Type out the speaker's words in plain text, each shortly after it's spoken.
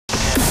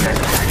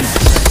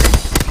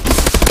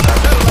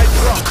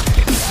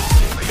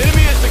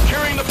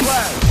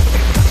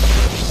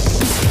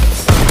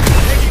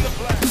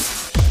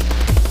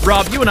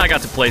Rob, you and I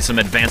got to play some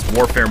Advanced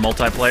Warfare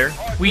multiplayer.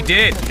 We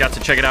did. Got to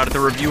check it out at the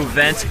review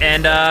event,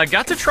 and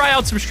got to try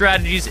out some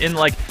strategies in,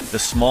 like, the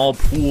small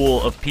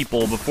pool of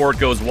people before it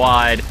goes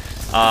wide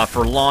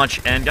for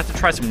launch, and got to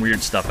try some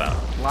weird stuff out.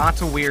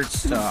 Lots of weird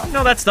stuff. You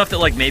know, that stuff that,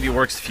 like, maybe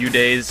works a few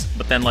days,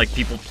 but then, like,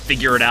 people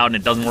figure it out and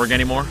it doesn't work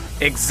anymore?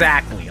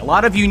 Exactly. A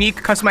lot of unique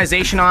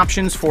customization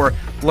options for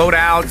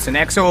loadouts and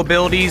exo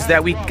abilities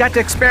that we got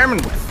to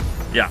experiment with.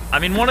 Yeah, I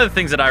mean, one of the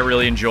things that I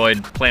really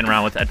enjoyed playing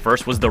around with at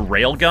first was the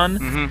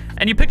Railgun.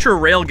 And you picture a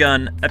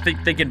Railgun, I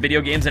think in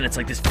video games, and it's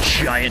like this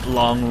giant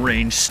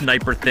long-range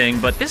sniper thing,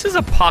 but this is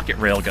a pocket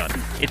Railgun.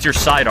 It's your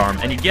sidearm,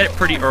 and you get it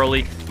pretty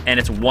early, and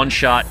it's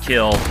one-shot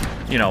kill,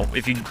 you know,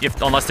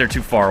 unless they're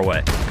too far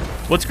away.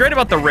 What's great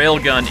about the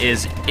Railgun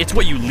is it's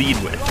what you lead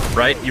with,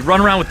 right? You run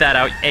around with that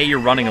out, A, you're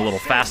running a little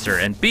faster,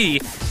 and B,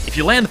 if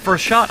you land the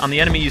first shot on the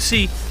enemy you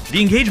see,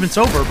 the engagement's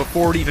over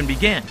before it even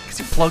began, because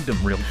you plugged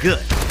them real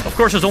good. Of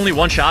course, there's only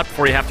one shot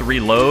before you have to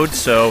reload,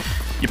 so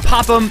you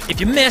pop them.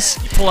 If you miss,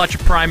 you pull out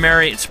your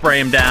primary and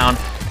spray them down.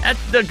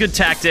 That's a good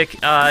tactic.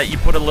 You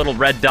put a little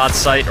red dot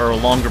sight or a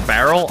longer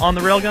barrel on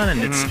the Railgun,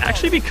 and it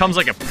actually becomes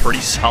like a pretty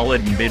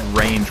solid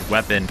mid-range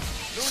weapon.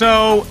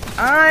 So,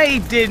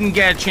 I didn't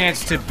get a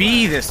chance to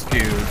be this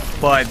dude,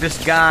 but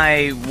this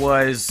guy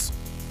was,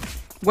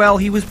 well,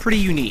 he was pretty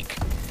unique.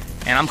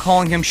 And I'm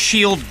calling him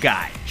Shield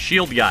Guy.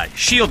 Shield Guy.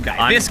 Shield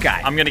Guy, this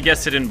guy. I'm gonna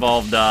guess it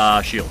involved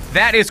shield.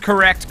 That is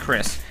correct,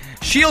 Chris.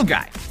 Shield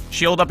Guy.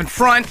 Shield up in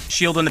front,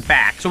 shield in the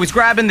back. So he's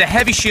grabbing the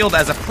heavy shield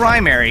as a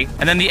primary,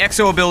 and then the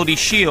exo ability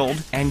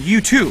shield, and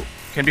you too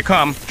can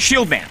become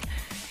Shield Man.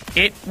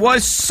 It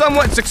was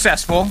somewhat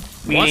successful.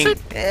 Was it?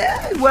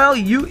 Well,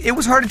 it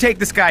was hard to take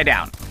this guy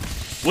down.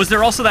 Was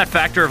there also that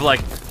factor of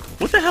like,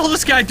 what the hell is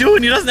this guy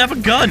doing? He doesn't have a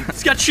gun.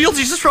 He's got shields,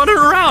 he's just running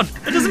around.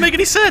 That doesn't make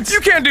any sense. You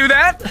can't do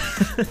that.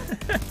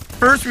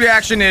 First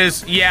reaction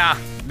is, yeah,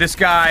 this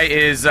guy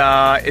is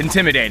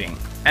intimidating.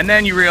 And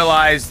then you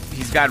realize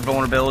he's got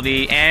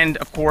vulnerability, and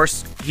of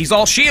course, he's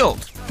all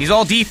shield. He's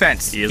all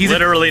defense. He's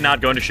literally not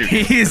going to shoot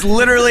you. He's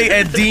literally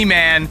a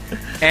D-man,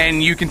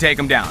 and you can take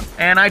him down.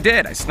 And I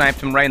did. I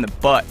sniped him right in the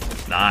butt.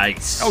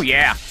 Nice. Oh,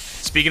 yeah.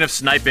 Speaking of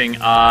sniping,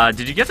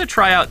 did you get to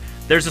try out...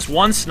 There's this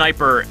one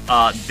sniper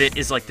that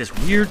is like this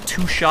weird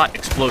two-shot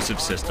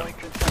explosive system.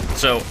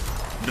 So,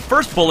 the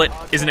first bullet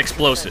is an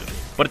explosive,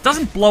 but it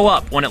doesn't blow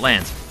up when it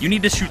lands. You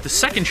need to shoot the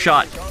second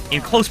shot in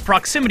close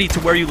proximity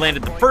to where you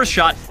landed the first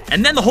shot,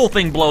 and then the whole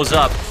thing blows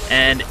up.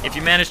 And if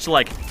you manage to,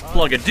 like,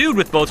 plug a dude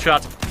with both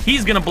shots,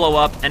 he's gonna blow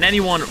up, and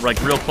anyone, like,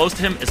 real close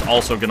to him is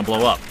also gonna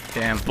blow up.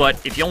 Damn.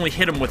 But if you only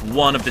hit him with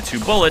one of the two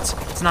bullets,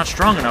 it's not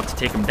strong enough to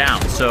take him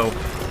down. So,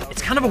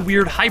 it's kind of a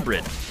weird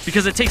hybrid,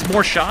 because it takes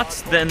more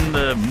shots than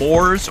the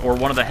Moors or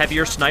one of the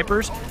heavier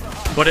snipers,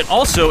 but it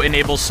also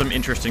enables some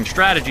interesting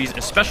strategies,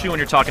 especially when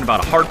you're talking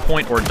about a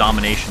hardpoint or a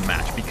domination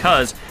match,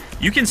 because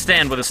you can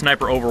stand with a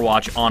sniper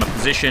overwatch on a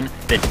position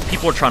that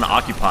people are trying to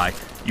occupy.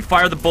 You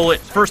fire the bullet,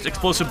 first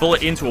explosive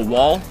bullet into a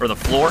wall or the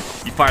floor,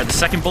 you fire the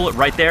second bullet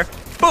right there,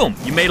 boom,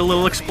 you made a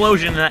little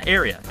explosion in that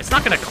area. It's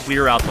not going to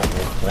clear out the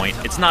whole point,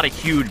 it's not a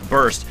huge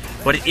burst,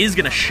 but it is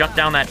going to shut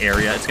down that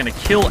area. It's going to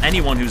kill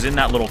anyone who's in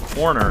that little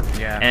corner.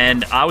 Yeah.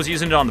 And I was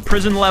using it on the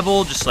prison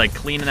level, just like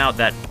cleaning out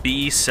that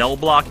B cell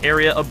block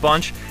area a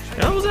bunch.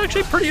 And it was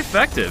actually pretty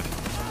effective.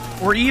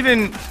 Or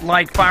even,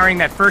 like, firing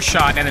that first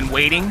shot and then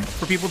waiting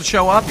for people to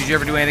show up. Did you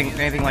ever do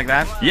anything like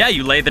that? Yeah,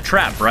 you lay the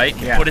trap, right?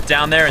 You Yeah. put it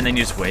down there and then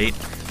you just wait.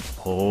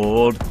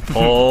 Hold,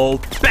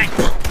 bang!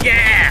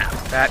 Yeah!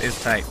 That is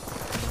tight.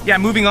 Yeah,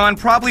 moving on,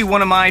 probably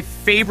one of my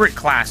favorite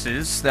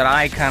classes that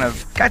I kind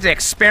of got to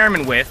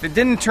experiment with. It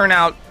didn't turn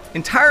out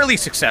entirely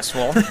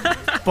successful,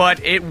 but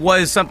it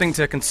was something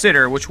to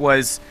consider, which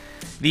was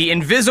the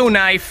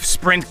inviso-knife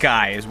sprint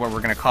guy is what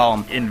we're going to call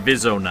him.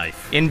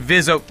 Inviso-knife.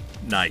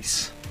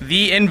 Nice.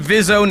 The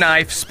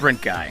inviso-knife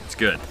sprint guy. It's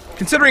good.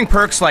 Considering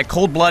perks like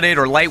cold-blooded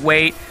or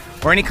lightweight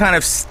or any kind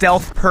of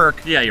stealth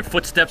perk. Yeah, your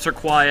footsteps are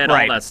quiet,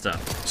 Right. all that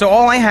stuff. So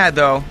all I had,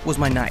 though, was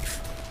my knife.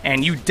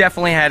 And you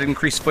definitely had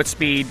increased foot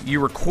speed.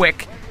 You were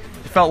quick.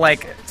 It felt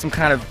like some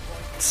kind of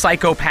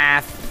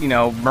psychopath, you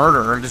know,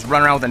 murderer, just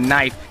running around with a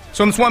knife.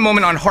 So in this one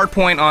moment on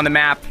Hardpoint on the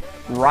map,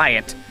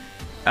 Riot,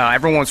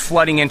 everyone was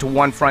flooding into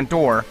one front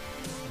door.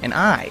 And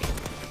I,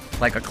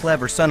 like a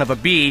clever son of a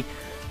bee,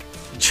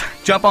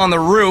 jump on the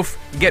roof,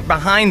 get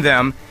behind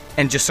them,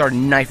 and just start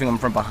knifing them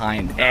from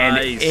behind. And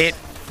Nice. it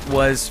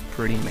was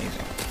pretty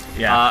amazing.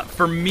 Yeah.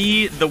 For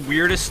me, the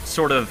weirdest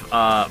sort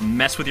of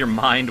mess with your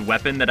mind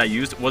weapon that I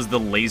used was the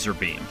laser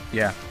beam.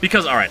 Yeah.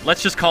 Because, alright,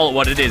 let's just call it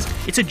what it is.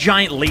 It's a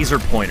giant laser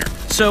pointer.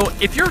 So,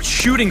 if you're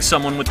shooting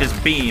someone with this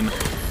beam,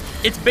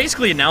 it's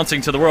basically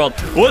announcing to the world,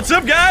 "What's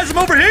up, guys? I'm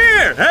over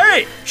here!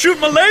 Hey, shoot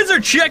my laser,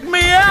 check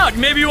me out!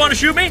 Maybe you want to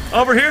shoot me?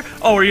 Over here?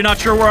 Oh, are you not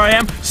sure where I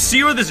am?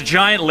 See where this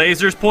giant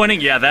laser's pointing?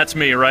 Yeah, that's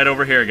me right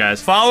over here,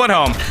 guys. Follow it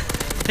home.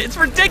 It's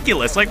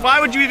ridiculous. Like, why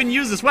would you even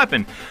use this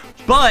weapon?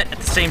 But at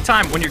the same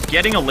time, when you're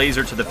getting a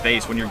laser to the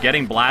face, when you're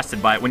getting blasted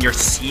by it, when you're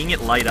seeing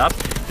it light up,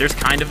 there's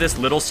kind of this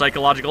little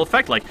psychological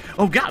effect like,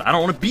 oh god, I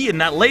don't want to be in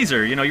that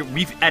laser. You know,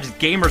 as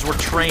gamers, we're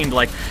trained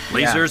like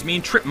lasers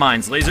mean trip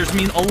mines, lasers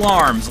mean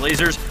alarms,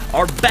 lasers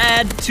are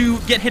bad to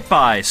get hit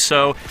by.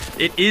 So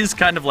it is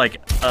kind of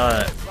like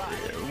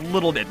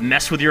little bit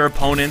mess with your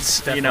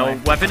opponent's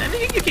weapon, and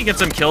you can get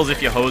some kills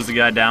if you hose the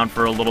guy down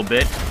for a little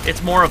bit.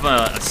 It's more of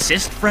a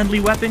assist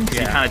friendly weapon,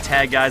 so you kind of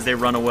tag guys, they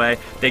run away,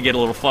 they get a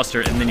little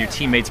flustered, and then your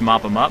teammates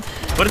mop them up.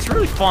 But it's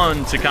really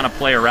fun to kind of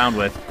play around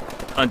with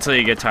until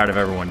you get tired of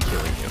everyone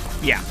killing you.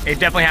 Yeah, it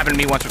definitely happened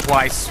to me once or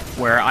twice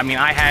where, I mean,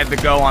 I had to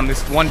go on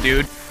this one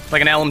dude,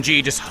 like an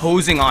LMG, just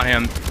hosing on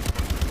him,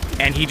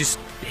 and he just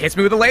hits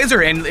me with a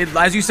laser, and it,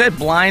 as you said,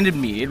 blinded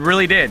me. It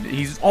really did.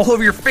 He's all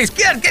over your face.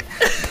 Get out of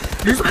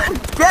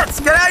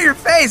your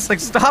face! Like,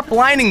 stop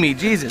blinding me,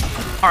 Jesus.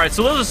 All right,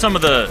 so those are some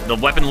of the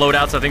weapon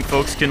loadouts I think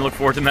folks can look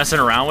forward to messing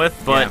around with.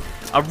 But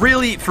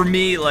really, for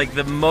me, like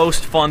the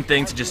most fun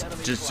thing to just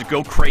to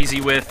go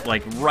crazy with,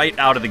 like right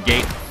out of the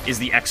gate, is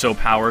the exo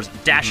powers,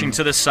 dashing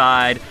to the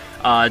side,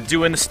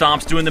 doing the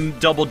stomps, doing the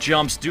double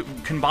jumps,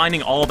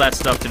 combining all that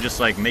stuff to just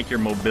like make your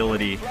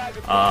mobility,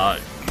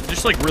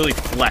 just like really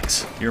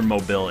flex your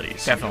mobility.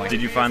 So definitely.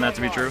 Did you find that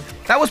to be true?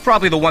 That was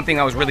probably the one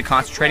thing I was really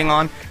concentrating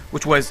on,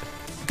 which was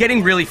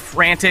getting really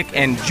frantic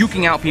and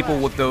juking out people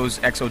with those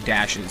exo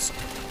dashes.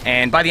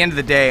 And by the end of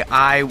the day,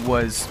 I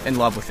was in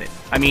love with it.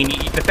 I mean,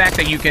 the fact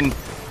that you can,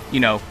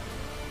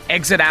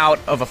 exit out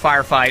of a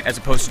firefight as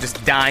opposed to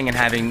just dying and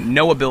having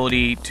no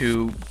ability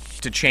to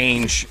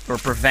change or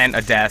prevent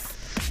a death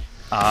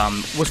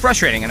was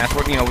frustrating, and that's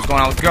what was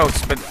going on with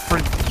Ghosts. But for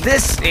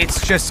this,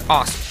 it's just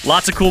awesome.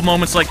 Lots of cool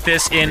moments like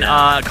this in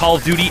Call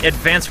of Duty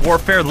Advanced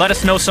Warfare. Let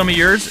us know some of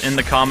yours in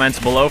the comments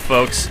below,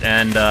 folks,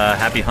 and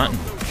happy hunting.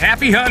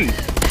 Happy hunting!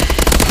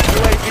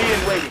 UAV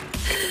in waiting.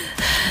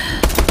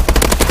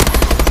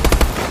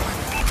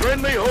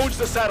 Friendly holds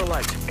the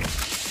satellite.